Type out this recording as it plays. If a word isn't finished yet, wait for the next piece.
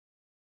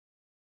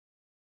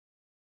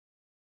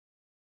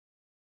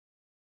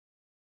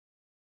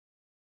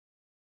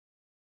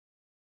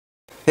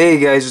Hey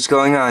guys, what's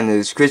going on?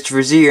 It's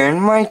Christopher Z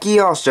and Mikey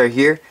All-Star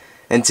here,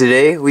 and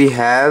today we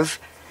have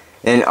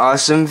an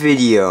awesome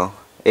video,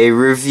 a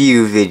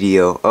review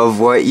video of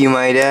what you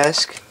might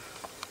ask.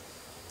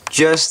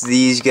 Just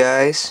these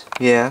guys,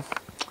 yeah,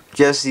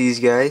 just these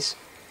guys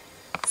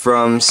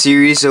from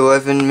Series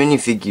 11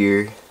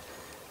 minifigure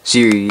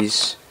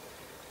series.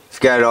 I've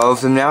got all of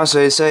them now, so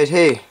I decided,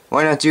 hey,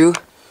 why not do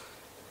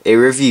a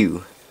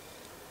review?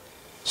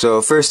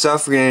 So first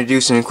off, we're going to do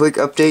some quick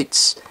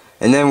updates,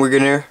 and then we're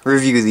gonna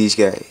review these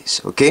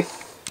guys, okay?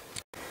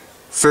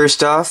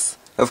 First off,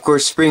 of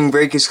course, spring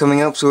break is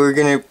coming up, so we're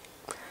gonna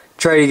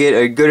try to get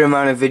a good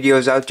amount of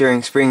videos out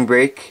during spring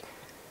break.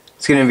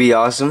 It's gonna be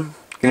awesome.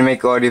 Gonna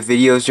make a lot of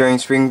videos during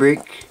spring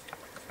break.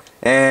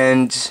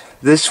 And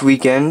this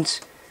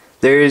weekend,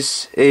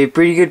 there's a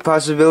pretty good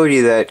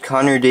possibility that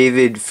Connor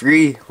David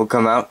Free will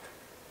come out.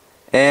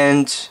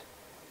 And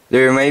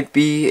there might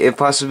be a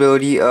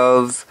possibility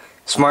of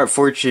Smart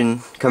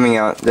Fortune coming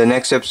out the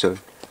next episode.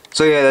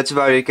 So yeah, that's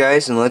about it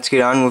guys, and let's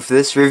get on with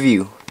this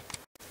review.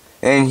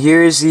 And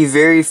here's the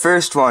very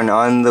first one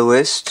on the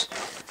list.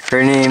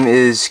 Her name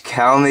is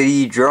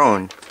Calmity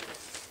Drone,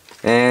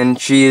 and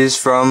she is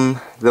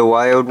from the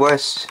Wild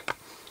West.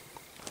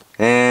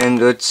 And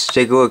let's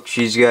take a look.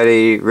 She's got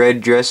a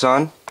red dress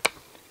on,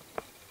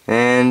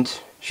 and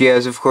she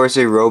has of course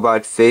a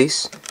robot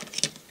face,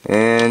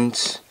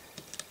 and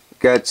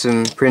got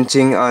some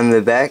printing on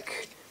the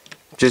back,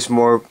 just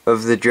more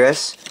of the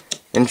dress,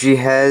 and she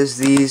has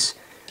these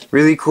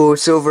really cool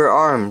silver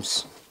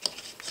arms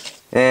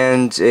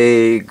and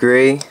a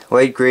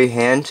light gray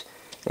hand,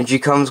 and she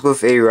comes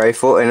with a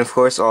rifle, and of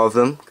course all of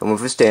them come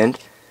with a stand.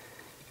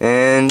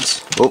 And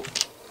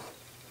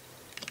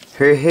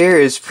her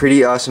hair is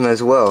pretty awesome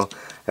as well.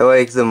 I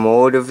like the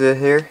mold of the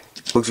hair,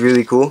 looks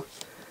really cool.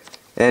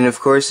 And of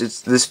course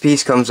this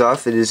piece comes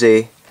off. It is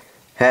a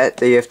hat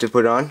that you have to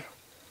put on.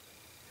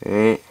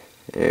 Alright,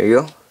 there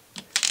you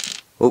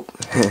go.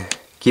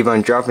 Keep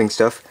on dropping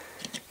stuff.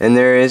 And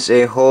there is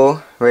a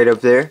hole right up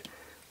there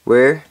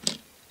where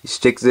you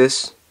stick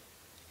this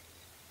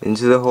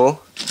into the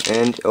hole,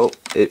 and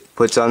it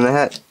puts on the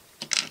hat.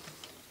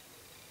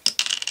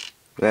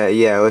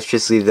 Yeah, let's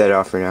just leave that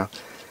off for now.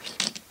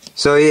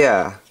 So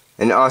yeah,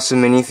 an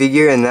awesome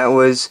minifigure, and that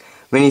was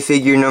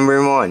minifigure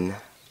number 1.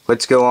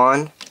 Let's go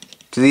on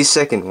to the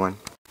second one.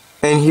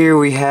 And here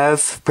we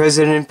have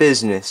President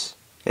Business,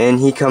 and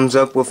he comes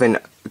with an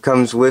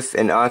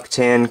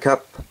Octan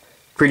cup.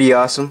 Pretty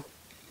awesome.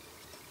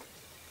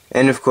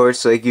 And of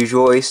course, like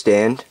usual, a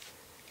stand.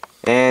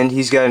 And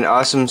he's got an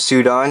awesome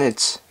suit on.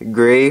 It's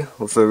gray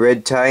with a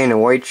red tie and a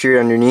white shirt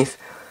underneath.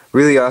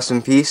 Really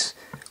awesome piece.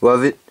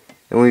 Love it.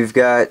 And we've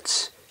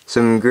got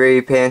some gray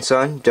pants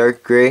on,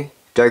 dark gray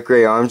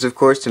arms of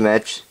course to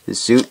match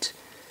his suit.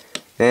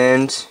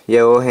 And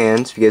yellow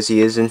hands, because he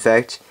is in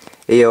fact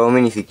a yellow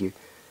minifigure.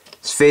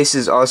 His face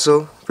is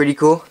also pretty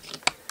cool.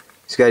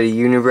 He's got a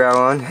unibrow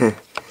on.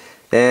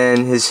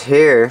 And his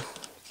hair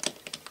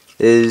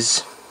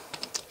is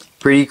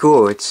pretty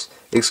cool. It's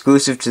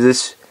exclusive to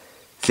this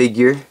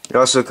figure. It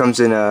also comes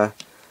in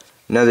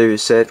another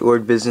set,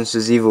 Lord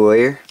Business's Evil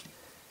Lair.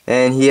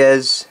 And he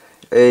has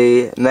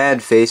a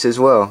mad face as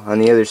well on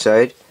the other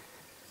side.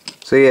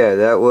 So yeah,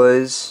 that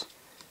was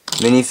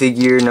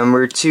minifigure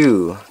number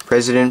 2,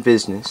 President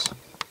Business.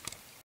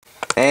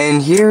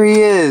 And here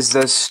he is,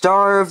 the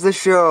star of the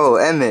show,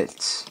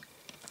 Emmett.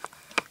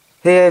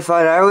 Hey, I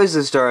thought I was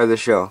the star of the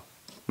show.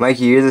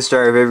 Mikey, you're the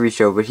star of every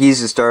show, but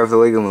he's the star of the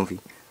Lego movie.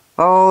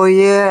 Oh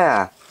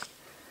yeah!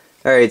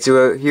 Alright,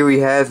 so here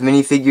we have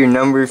minifigure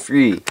number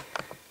 3.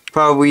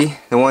 Probably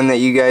the one that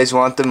you guys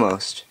want the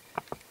most.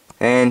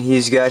 And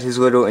he's got his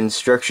little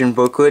instruction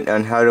booklet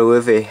on how to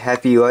live a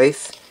happy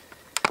life.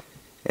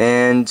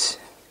 And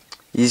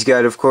he's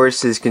got, of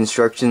course, his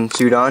construction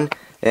suit on.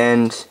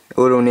 And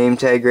a little name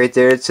tag right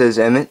there. It says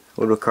Emmett,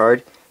 a little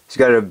card. He's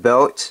got a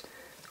belt,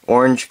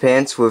 orange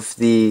pants with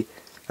the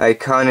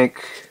iconic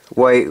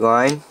white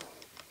line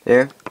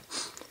there.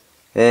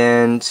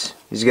 And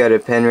he's got a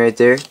pen right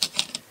there.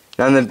 And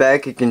on the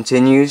back it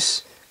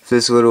continues with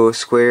this little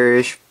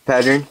square-ish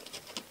pattern.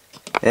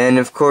 And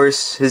of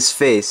course his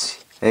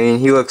face. I mean,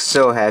 he looks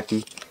so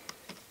happy.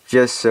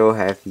 Just so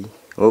happy.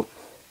 Oh,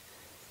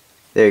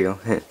 there you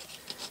go.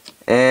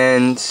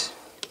 And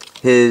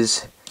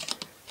his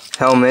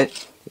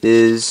helmet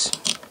is,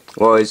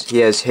 well, he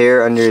has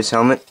hair under his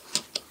helmet.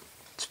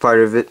 It's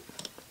part of it.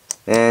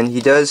 And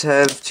he does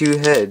have 2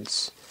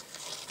 heads.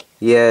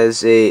 He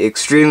has a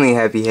extremely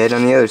happy head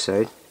on the other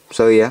side.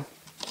 So yeah.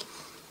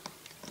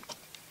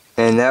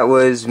 And that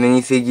was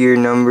minifigure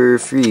number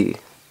 3.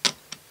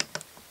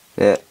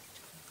 Yeah.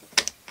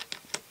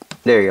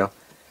 There you go.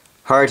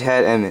 Hard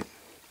Hat Emmett.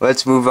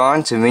 Let's move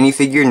on to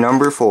minifigure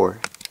number 4.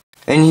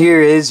 And here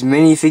is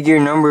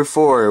minifigure number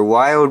 4,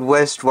 Wild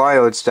West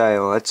Wild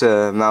Style. That's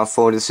a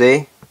mouthful to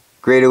say.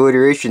 Great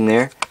alliteration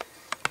there.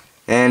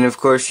 And of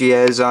course she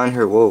has on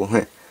her,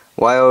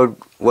 Wild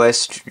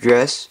West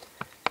dress.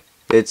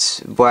 It's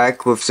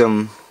black with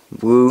some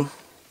blue,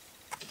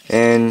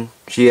 and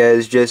she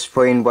has just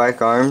plain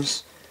black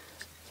arms,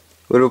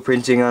 little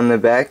printing on the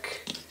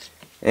back,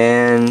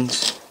 and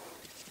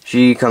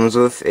she comes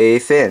with a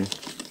fan.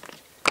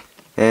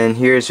 And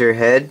here's her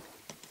head.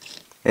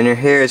 And her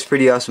hair is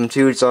pretty awesome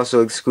too. It's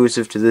also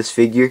exclusive to this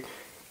figure. You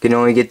can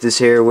only get this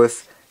hair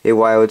with a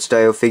wild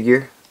style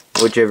figure,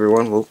 whichever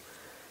one. Whoa.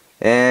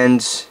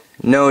 And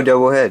no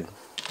double head.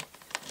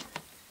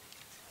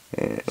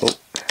 And, oh,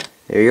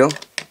 there you go.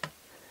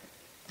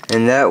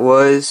 And that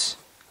was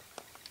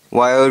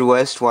Wild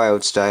West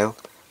Wild Style.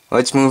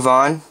 Let's move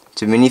on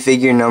to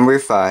minifigure number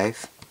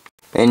 5.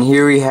 And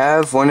here we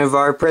have one of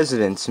our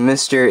presidents,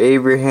 Mr.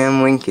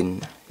 Abraham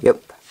Lincoln.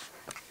 Yep.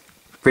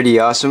 Pretty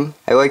awesome.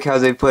 I like how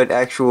they put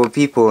actual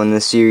people in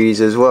the series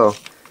as well.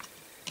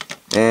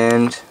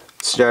 And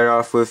start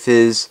off with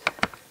his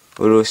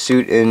little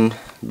suit and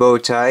bow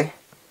tie.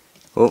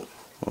 Oh,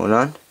 hold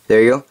on.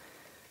 There you go.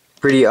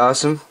 Pretty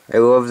awesome. I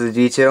love the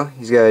detail.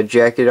 He's got a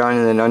jacket on,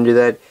 and then under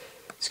that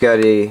he's got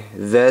a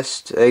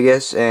vest, I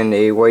guess, and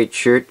a white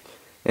shirt,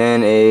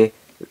 and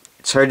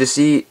it's hard to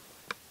see,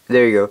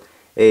 there you go,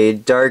 a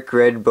dark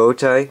red bow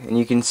tie, and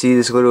you can see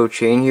this little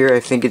chain here. I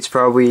think it's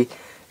probably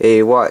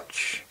a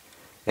watch.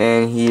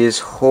 And he is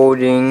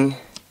holding,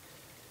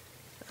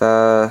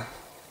 Gettysburg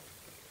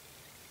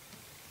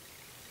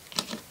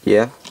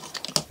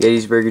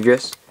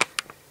Address.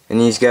 And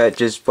he's got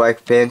just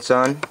black pants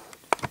on,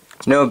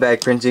 no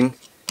back printing,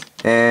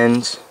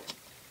 and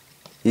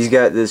he's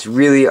got this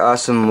really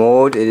awesome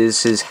mold. It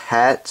is his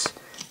hat,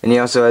 and he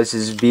also has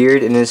his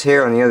beard and his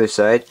hair on the other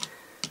side.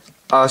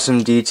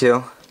 Awesome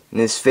detail in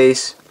his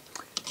face.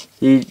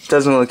 He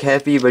doesn't look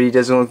happy, but he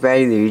doesn't look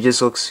bad either. He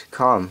just looks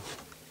calm.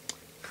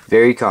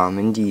 Very calm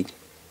indeed.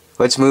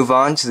 Let's move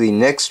on to the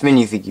next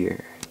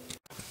minifigure.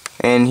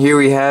 And here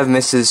we have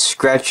Mrs.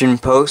 Scratch and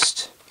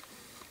Post.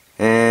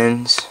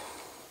 And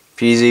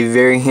she's a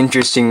very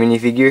interesting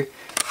minifigure,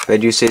 if I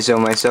do say so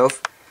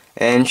myself.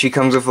 And she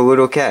comes with a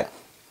little cat.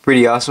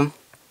 Pretty awesome.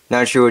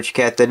 Not sure which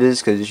cat that is,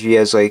 because she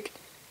has like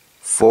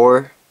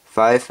 4,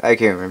 5, I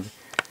can't remember.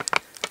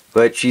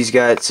 But she's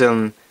got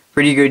some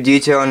pretty good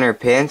detail on her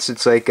pants.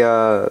 It's like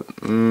a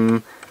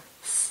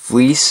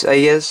fleece, I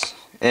guess.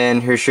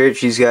 And her shirt,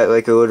 she's got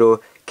like a little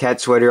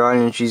cat sweater on,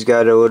 and she's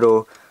got a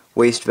little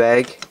waist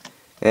bag.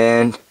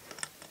 And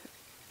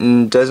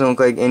doesn't look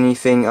like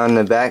anything on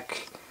the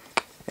back.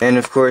 And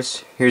of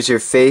course, here's her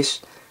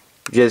face.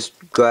 Just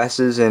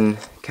glasses and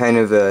kind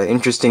of an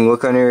interesting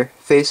look on her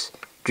face.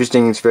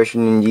 Interesting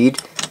expression indeed.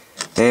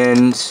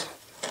 And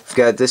I've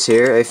got this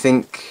here. I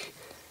think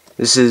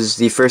this is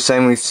the first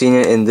time we've seen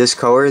it in this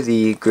color,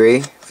 the gray,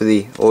 for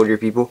the older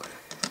people.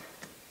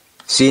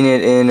 Seen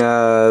it in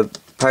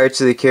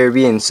Pirates of the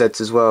Caribbean sets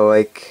as well,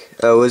 like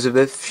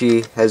Elizabeth,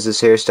 she has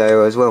this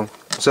hairstyle as well.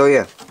 So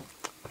yeah,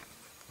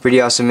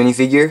 pretty awesome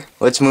minifigure.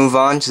 Let's move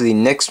on to the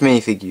next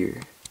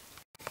minifigure.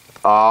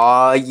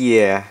 Aw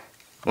yeah,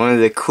 one of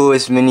the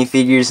coolest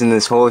minifigures in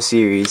this whole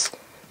series.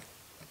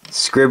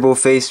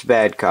 Scribble-faced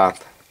bad cop.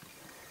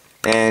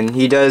 And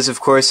he does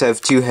of course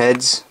have 2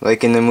 heads,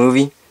 like in the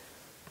movie.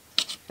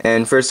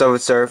 And first off,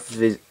 let's start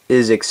with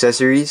his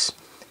accessories.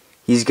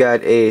 He's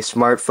got a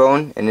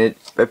smartphone, and it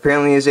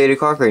apparently is 8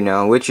 o'clock right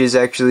now, which is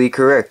actually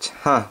correct.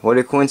 Huh, what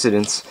a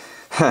coincidence.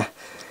 Huh,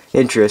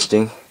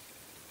 interesting.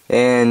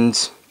 And,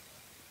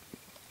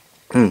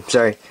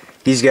 sorry,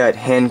 he's got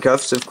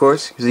handcuffs, of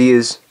course, because he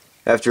is,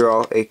 after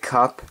all, a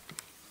cop.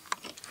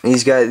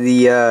 He's got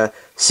the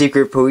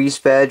secret police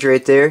badge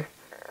right there.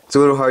 It's a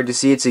little hard to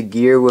see. It's a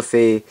gear with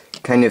a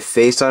kind of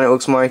face on it. It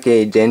looks more like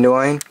a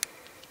dandelion.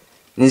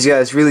 And he's got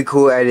this really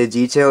cool added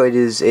detail. It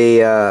is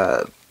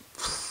a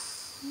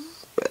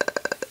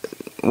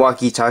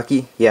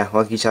walkie-talkie. Yeah,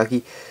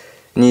 walkie-talkie.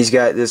 And he's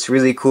got this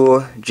really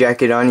cool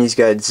jacket on. He's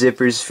got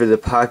zippers for the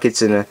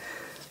pockets and a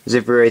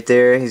zipper right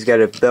there. He's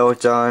got a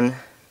belt on.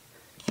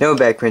 No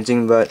back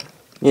printing, but,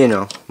 you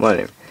know,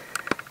 whatever.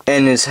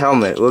 And his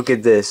helmet. Look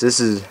at this. This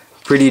is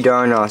pretty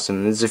darn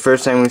awesome. This is the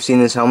first time we've seen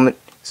this helmet.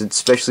 It's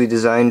specially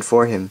designed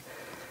for him.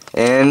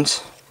 And,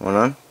 hold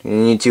on. You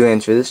need 2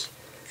 hands for this.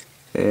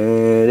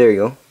 There you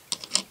go.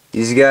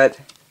 He's got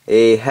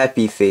a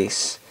happy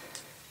face.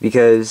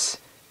 Because,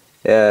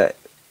 yeah,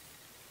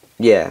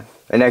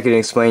 I'm not going to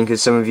explain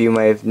because some of you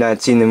might have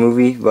not seen the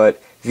movie,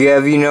 but if you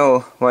have, you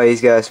know why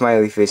he's got a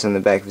smiley face on the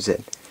back of his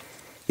head.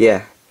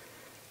 Yeah.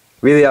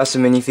 Really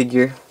awesome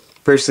minifigure.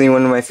 Personally,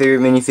 one of my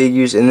favorite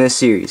minifigures in this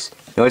series.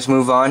 Now let's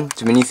move on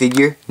to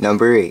minifigure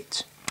number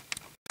 8.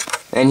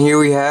 And here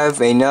we have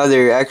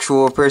another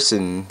actual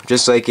person.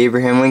 Just like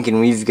Abraham Lincoln,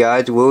 we've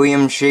got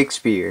William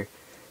Shakespeare.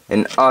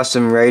 An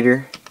awesome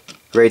writer.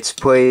 Writes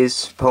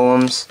plays,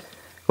 poems,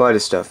 a lot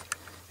of stuff.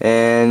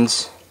 And,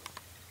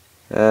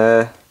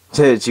 to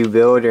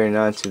build or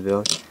not to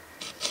build.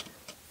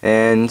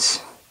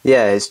 And,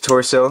 yeah, his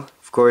torso,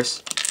 of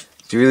course.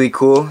 It's really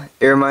cool.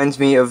 It reminds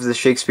me of the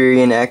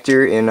Shakespearean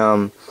actor in,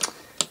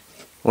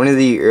 one of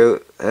the early,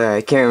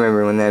 I can't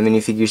remember when that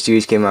minifigure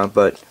series came out,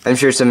 but I'm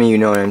sure some of you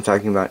know what I'm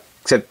talking about.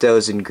 Except that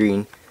was in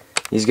green.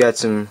 He's got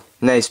some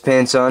nice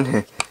pants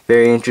on.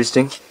 Very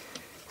interesting.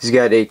 He's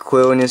got a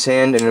quill in his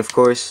hand, and of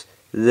course,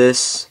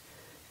 this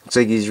looks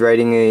like he's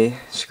writing a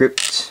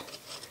script.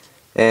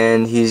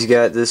 And he's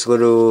got this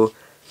little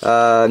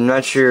I'm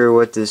not sure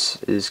what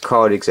this is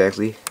called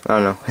exactly. I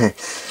don't know.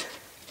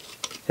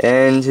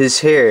 And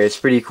his hair is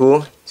pretty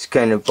cool. He's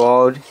kind of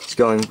bald. He's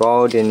going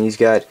bald, and he's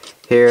got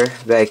hair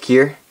back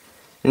here.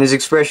 And his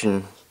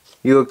expression,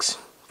 he looks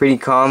pretty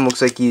calm.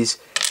 Looks like he's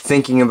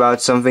thinking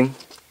about something.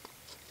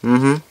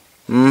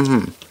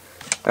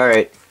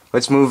 Alright,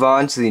 let's move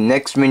on to the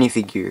next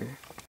minifigure.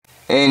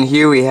 And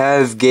here we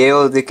have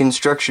Gail the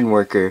construction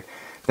worker.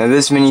 Now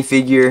this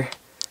minifigure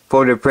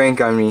pulled a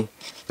prank on me.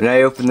 When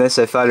I opened this,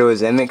 I thought it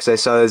was Emmett because I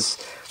saw his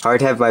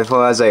hard hat by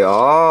pole. I was like,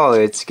 oh,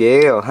 it's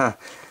Gail, huh?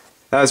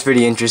 That was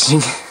pretty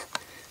interesting.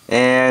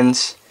 And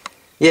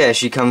yeah,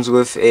 she comes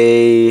with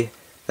a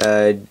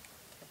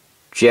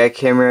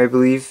jackhammer, I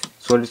believe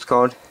is what it's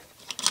called.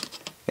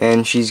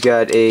 And she's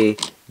got a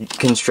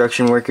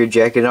construction worker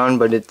jacket on,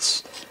 but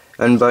it's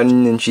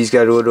unbuttoned, and she's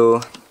got a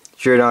little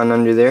shirt on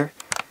under there.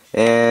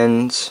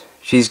 And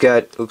she's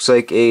got, looks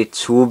like a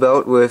tool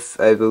belt with,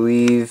 I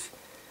believe,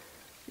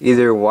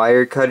 either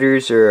wire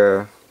cutters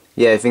or,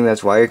 yeah, I think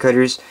that's wire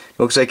cutters.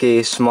 Looks like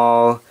a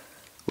small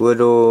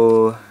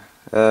little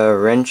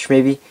wrench,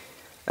 maybe.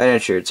 I'm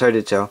not sure, it's hard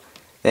to tell.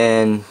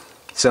 And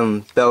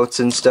some belts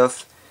and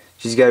stuff.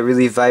 She's got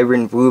really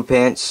vibrant blue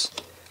pants,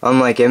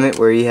 unlike Emmett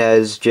where he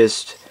has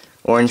just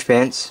orange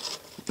pants.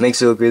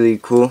 Makes it look really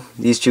cool.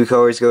 These two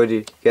colors go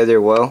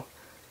together well.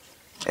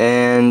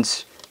 And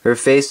her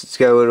face, it's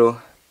got a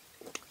little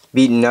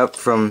beaten up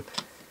from,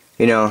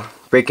 you know,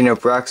 breaking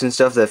up rocks and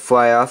stuff that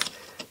fly off.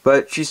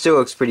 But she still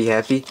looks pretty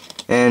happy.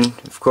 And,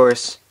 of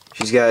course,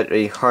 she's got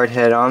a hard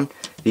hat on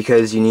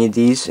because you need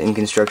these in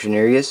construction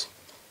areas.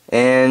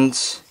 And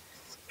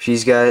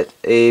she's got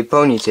a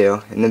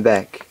ponytail in the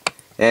back.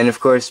 And, of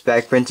course,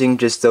 back printing,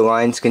 just the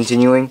lines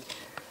continuing.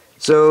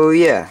 So,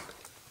 yeah.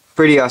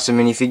 Pretty awesome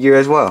minifigure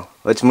as well.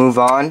 Let's move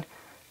on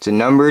to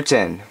number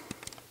 10.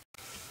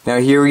 Now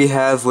here we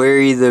have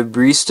Larry the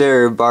barista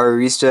or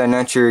barista. I'm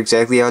not sure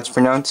exactly how it's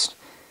pronounced.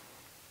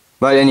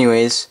 But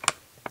anyways,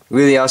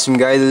 really awesome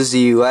guy. This is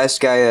the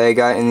last guy that I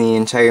got in the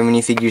entire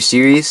minifigure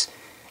series.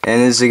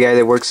 And this is the guy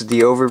that works at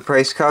the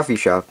overpriced coffee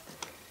shop.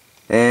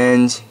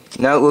 And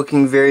not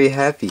looking very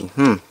happy.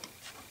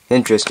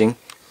 Interesting.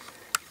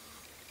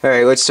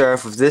 Alright, let's start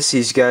off with this.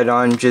 He's got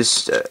on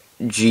just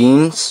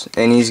jeans,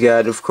 and he's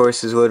got, of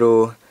course, his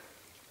little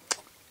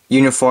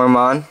uniform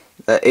on,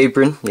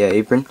 apron,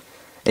 apron,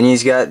 and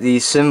he's got the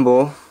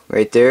symbol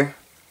right there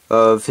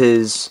of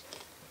his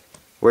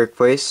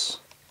workplace,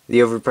 the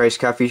overpriced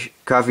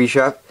coffee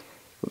shop.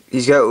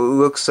 He's got,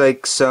 looks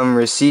like some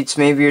receipts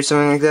maybe or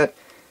something like that,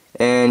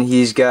 and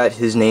he's got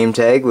his name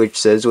tag which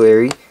says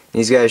Larry, and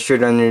he's got a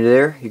shirt under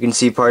there. You can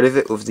see part of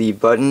it with the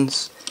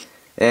buttons,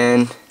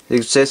 and the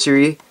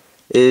accessory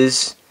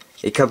is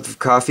a cup of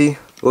coffee.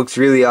 Looks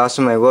really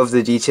awesome. I love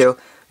the detail.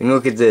 And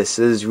look at this.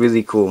 This is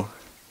really cool.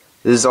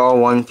 This is all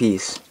one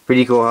piece.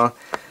 Pretty cool, huh?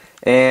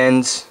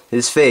 And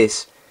his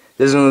face.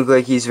 Doesn't look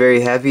like he's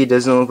very happy.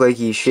 Doesn't look like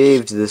he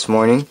shaved this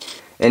morning.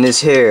 And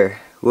his hair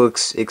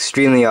looks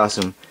extremely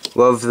awesome.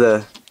 Love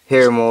the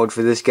hair mold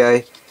for this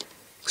guy.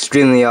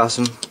 Extremely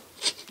awesome.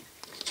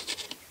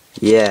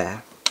 Yeah.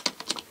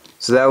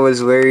 So that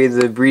was Larry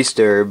the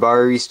barista or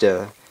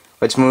barista.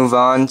 Let's move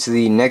on to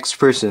the next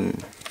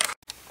person.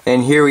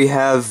 And here we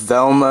have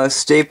Velma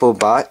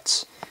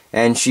Staplebot,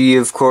 and she,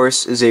 of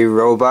course, is a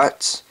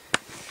robot.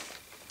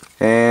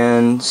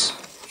 And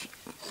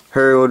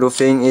her little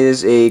thing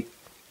is a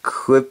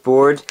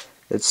clipboard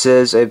that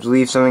says, I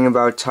believe, something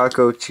about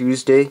Taco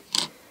Tuesday.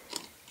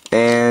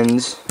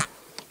 And,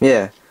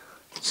 yeah,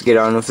 let's get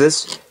on with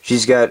this.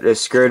 She's got a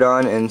skirt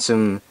on and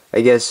some,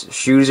 I guess,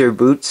 shoes or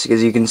boots,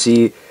 because you can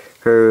see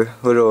her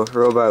little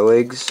robot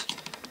legs.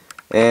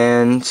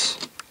 And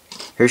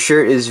her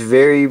shirt is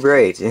very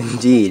bright,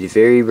 indeed,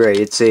 very bright.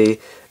 It's a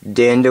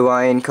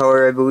dandelion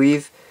color, I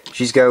believe.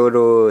 She's got a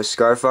little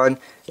scarf on.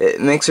 It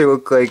makes her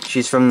look like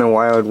she's from the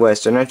Wild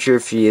West. I'm not sure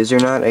if she is or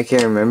not, I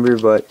can't remember,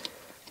 but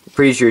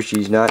pretty sure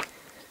she's not.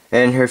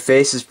 And her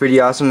face is pretty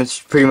awesome. It's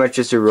pretty much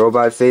just a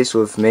robot face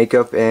with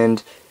makeup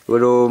and a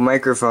little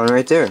microphone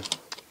right there.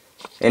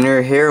 And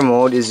her hair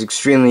mold is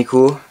extremely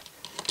cool.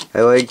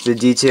 I like the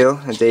detail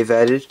that they've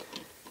added.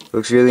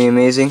 Looks really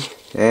amazing.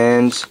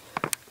 And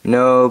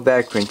no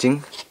back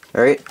printing.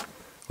 Alright,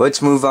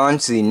 let's move on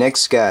to the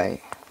next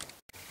guy.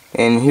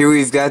 And here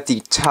we've got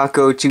the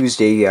Taco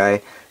Tuesday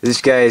guy. This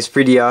guy is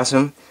pretty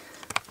awesome.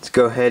 Let's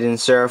go ahead and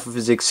start off with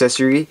his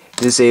accessory.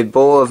 This is a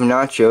bowl of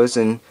nachos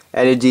and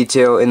added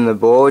detail in the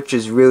bowl, which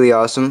is really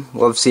awesome.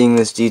 Love seeing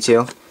this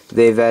detail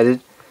they've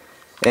added.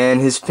 And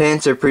his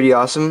pants are pretty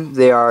awesome.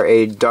 They are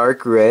a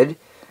dark red,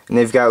 and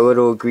they've got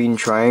little green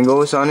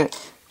triangles on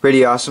it.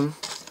 Pretty awesome.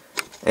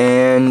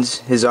 And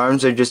his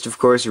arms are just, of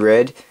course,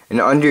 red.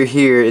 And under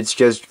here, it's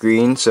just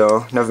green,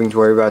 so nothing to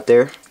worry about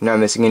there. Not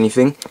missing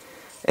anything.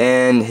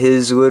 And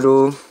his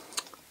little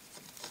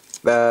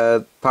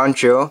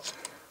poncho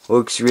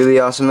looks really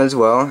awesome as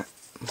well.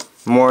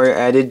 More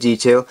added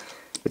detail.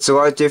 It's a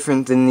lot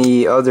different than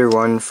the other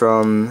one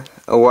from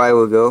a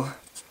while ago.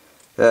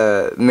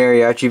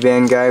 Mariachi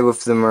band guy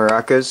with the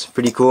maracas.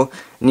 Pretty cool.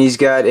 And he's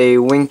got a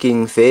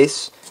winking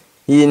face.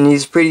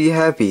 he's pretty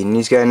happy, and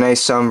he's got a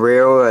nice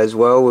sombrero as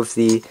well with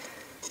the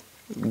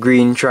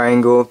green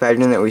triangle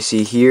pattern that we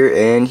see here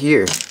and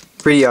here.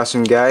 Pretty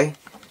awesome guy.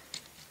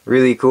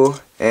 Really cool.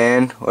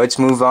 And let's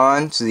move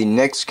on to the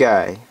next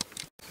guy.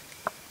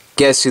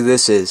 Guess who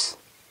this is?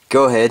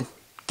 Go ahead.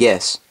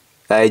 Guess.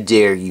 I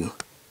dare you.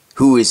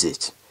 Who is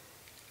it?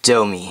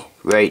 Tell me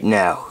right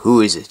now.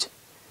 Who is it?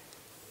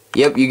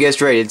 Yep, you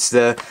guessed right. It's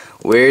the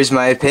Where's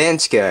My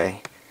Pants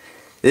guy.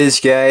 This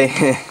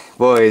guy,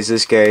 boy, is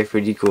this guy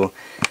pretty cool.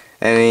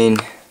 I mean,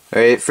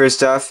 alright,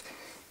 first off,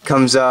 he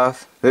comes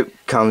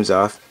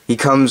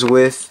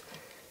with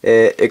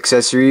an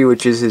accessory,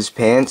 which is his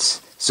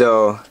pants.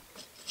 So,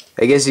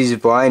 I guess he's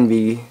blind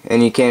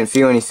and he can't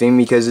feel anything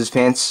because his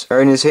pants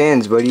are in his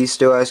hands, but he's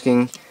still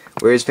asking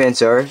where his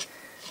pants are. And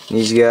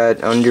he's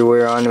got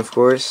underwear on, of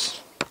course,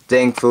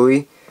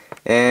 thankfully.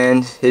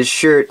 And his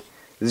shirt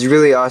is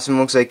really awesome.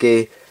 Looks like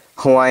a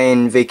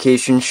Hawaiian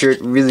vacation shirt.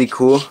 Really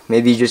cool.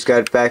 Maybe he just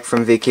got back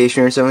from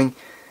vacation or something.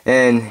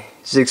 And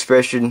his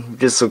expression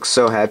just looks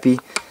so happy.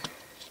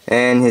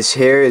 And his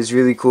hair is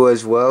really cool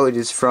as well. It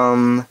is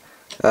from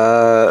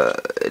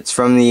it's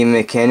from the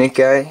mechanic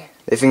guy.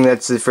 I think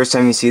that's the first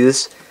time you see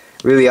this.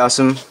 Really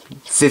awesome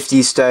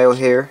 50s style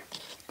hair,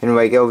 kind of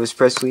like Elvis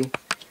Presley.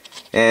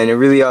 And a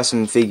really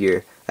awesome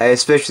figure. I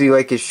especially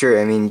like his shirt.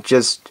 I mean,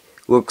 just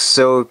looks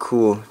so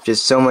cool.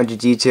 Just so much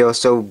detail,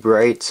 so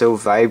bright, so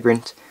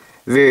vibrant.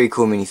 Very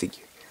cool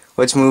minifigure.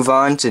 Let's move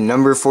on to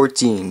number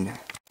 14.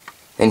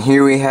 And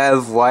here we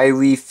have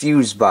Wily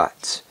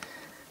Fusebot.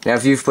 Now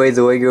if you've played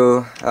the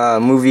Lego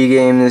movie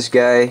game, this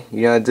guy,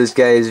 you know this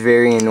guy is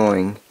very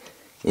annoying.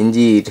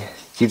 Indeed.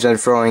 Keeps on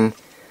throwing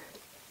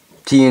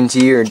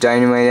TNT or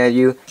dynamite at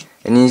you.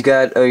 And he's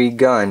got a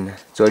gun.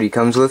 That's what he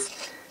comes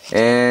with.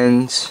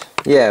 And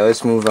yeah,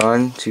 let's move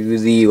on to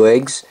the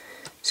legs.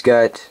 He's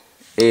got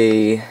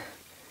a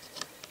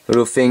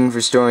little thing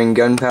for storing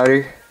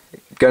gunpowder.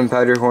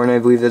 Gunpowder horn, I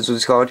believe that's what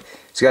it's called.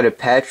 He's got a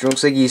patch.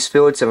 Looks like he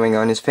spilled something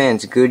on his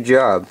pants. Good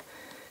job.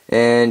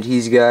 And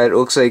he's got,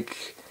 looks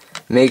like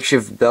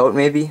makeshift belt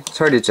maybe? It's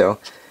hard to tell.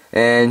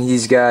 And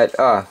he's got,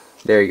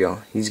 there you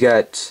go. He's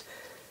got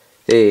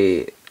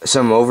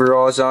some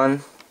overalls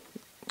on,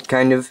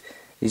 kind of.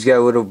 He's got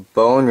a little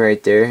bone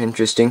right there.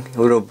 Interesting.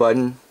 A little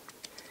button.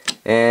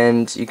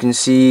 And you can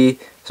see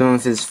some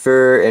of his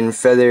fur and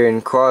feather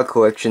and claw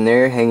collection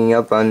there hanging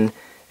up on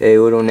a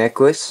little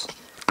necklace.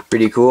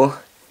 Pretty cool.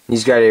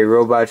 He's got a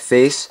robot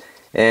face,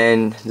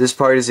 and this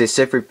part is a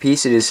separate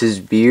piece. It is his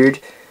beard,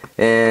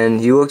 and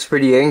he looks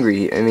pretty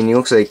angry. I mean, he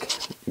looks like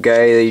a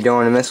guy that you don't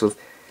want to mess with.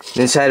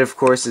 And his hat, of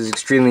course, is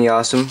extremely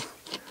awesome.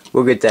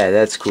 Look at that.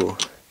 That's cool.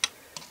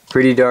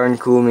 Pretty darn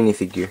cool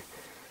minifigure.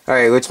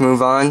 Alright, let's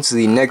move on to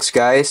the next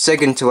guy.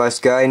 Second to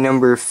last guy,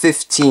 number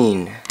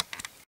 15.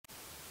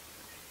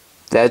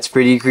 That's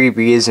pretty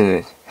creepy, isn't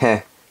it?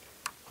 Heh.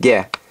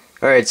 Yeah.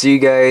 Alright, so you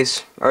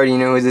guys already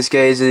know who this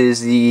guy is. It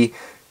is the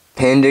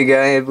panda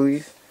guy, I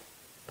believe.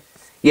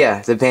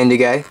 Yeah, the panda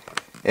guy.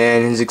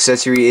 And his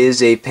accessory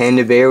is a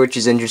panda bear, which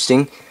is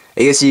interesting.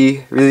 I guess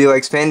he really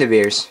likes panda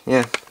bears.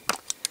 Yeah.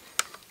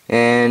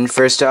 And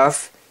first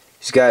off,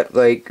 he's got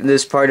like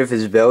this part of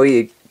his belly.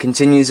 It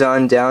continues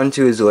on down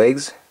to his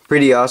legs.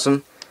 Pretty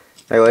awesome.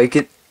 I like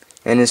it.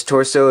 And his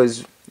torso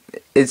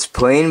it's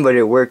plain, but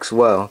it works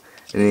well.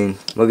 I mean,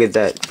 look at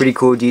that. Pretty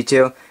cool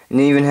detail. And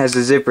it even has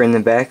a zipper in the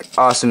back.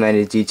 Awesome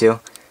added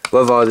detail.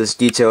 Love all this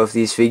detail of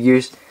these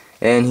figures.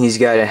 And he's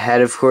got a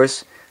hat, of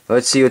course.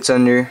 Let's see what's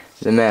under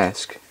the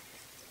mask.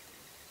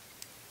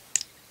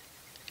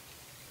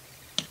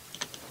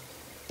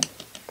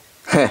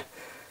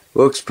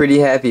 Looks pretty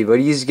happy, but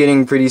he's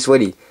getting pretty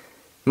sweaty.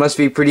 Must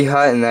be pretty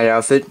hot in that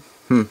outfit.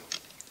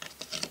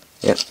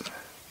 Yep.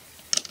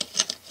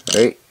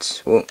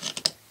 Alright, well,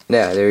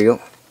 yeah, there we go.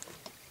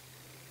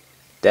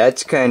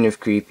 That's kind of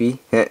creepy.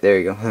 There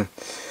you go.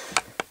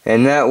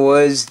 And that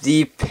was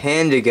the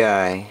panda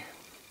guy.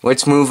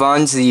 Let's move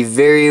on to the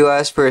very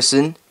last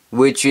person,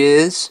 which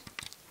is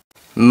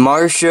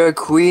Marsha,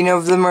 Queen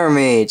of the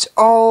Mermaids.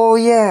 Oh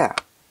yeah!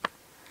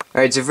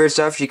 Alright, so first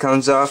off, she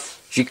comes off,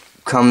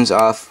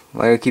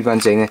 why do I keep on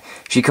saying that?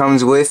 She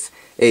comes with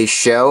a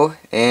shell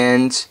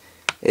and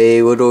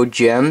a little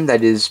gem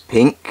that is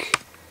pink.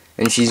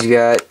 And she's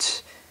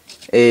got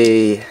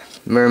a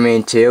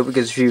mermaid tail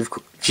because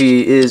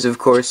she is, of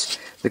course,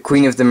 the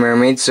Queen of the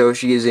Mermaids, so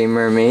she is a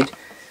mermaid.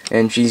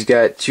 And she's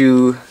got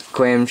 2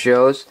 clam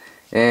shells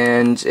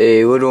and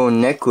a little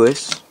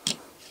necklace.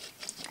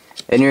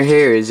 And her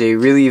hair is a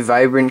really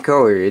vibrant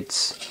color.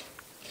 It's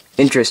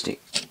interesting.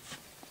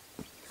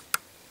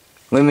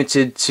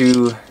 Limited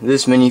to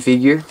this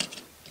minifigure.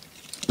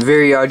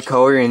 Very odd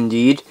color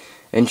indeed.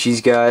 And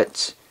she's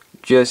got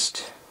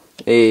just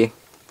a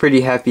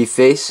pretty happy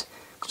face.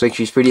 Looks like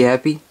she's pretty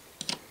happy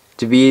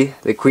to be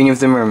the Queen of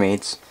the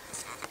Mermaids.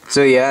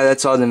 So yeah,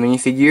 that's all the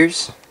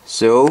minifigures.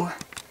 So,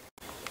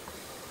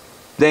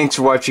 thanks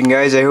for watching,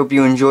 guys. I hope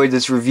you enjoyed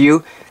this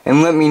review.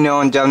 And let me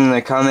know down in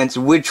the comments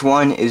which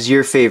one is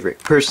your favorite.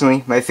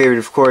 Personally, my favorite,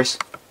 of course,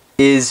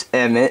 is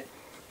Emmett.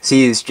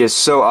 He is just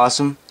so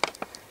awesome.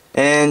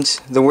 And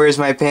the Where's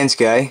My Pants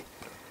guy.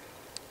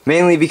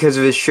 Mainly because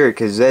of his shirt,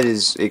 because that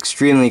is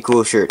extremely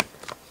cool shirt.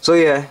 So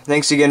yeah,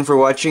 thanks again for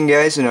watching,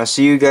 guys, and I'll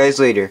see you guys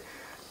later.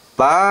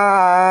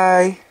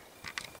 Bye!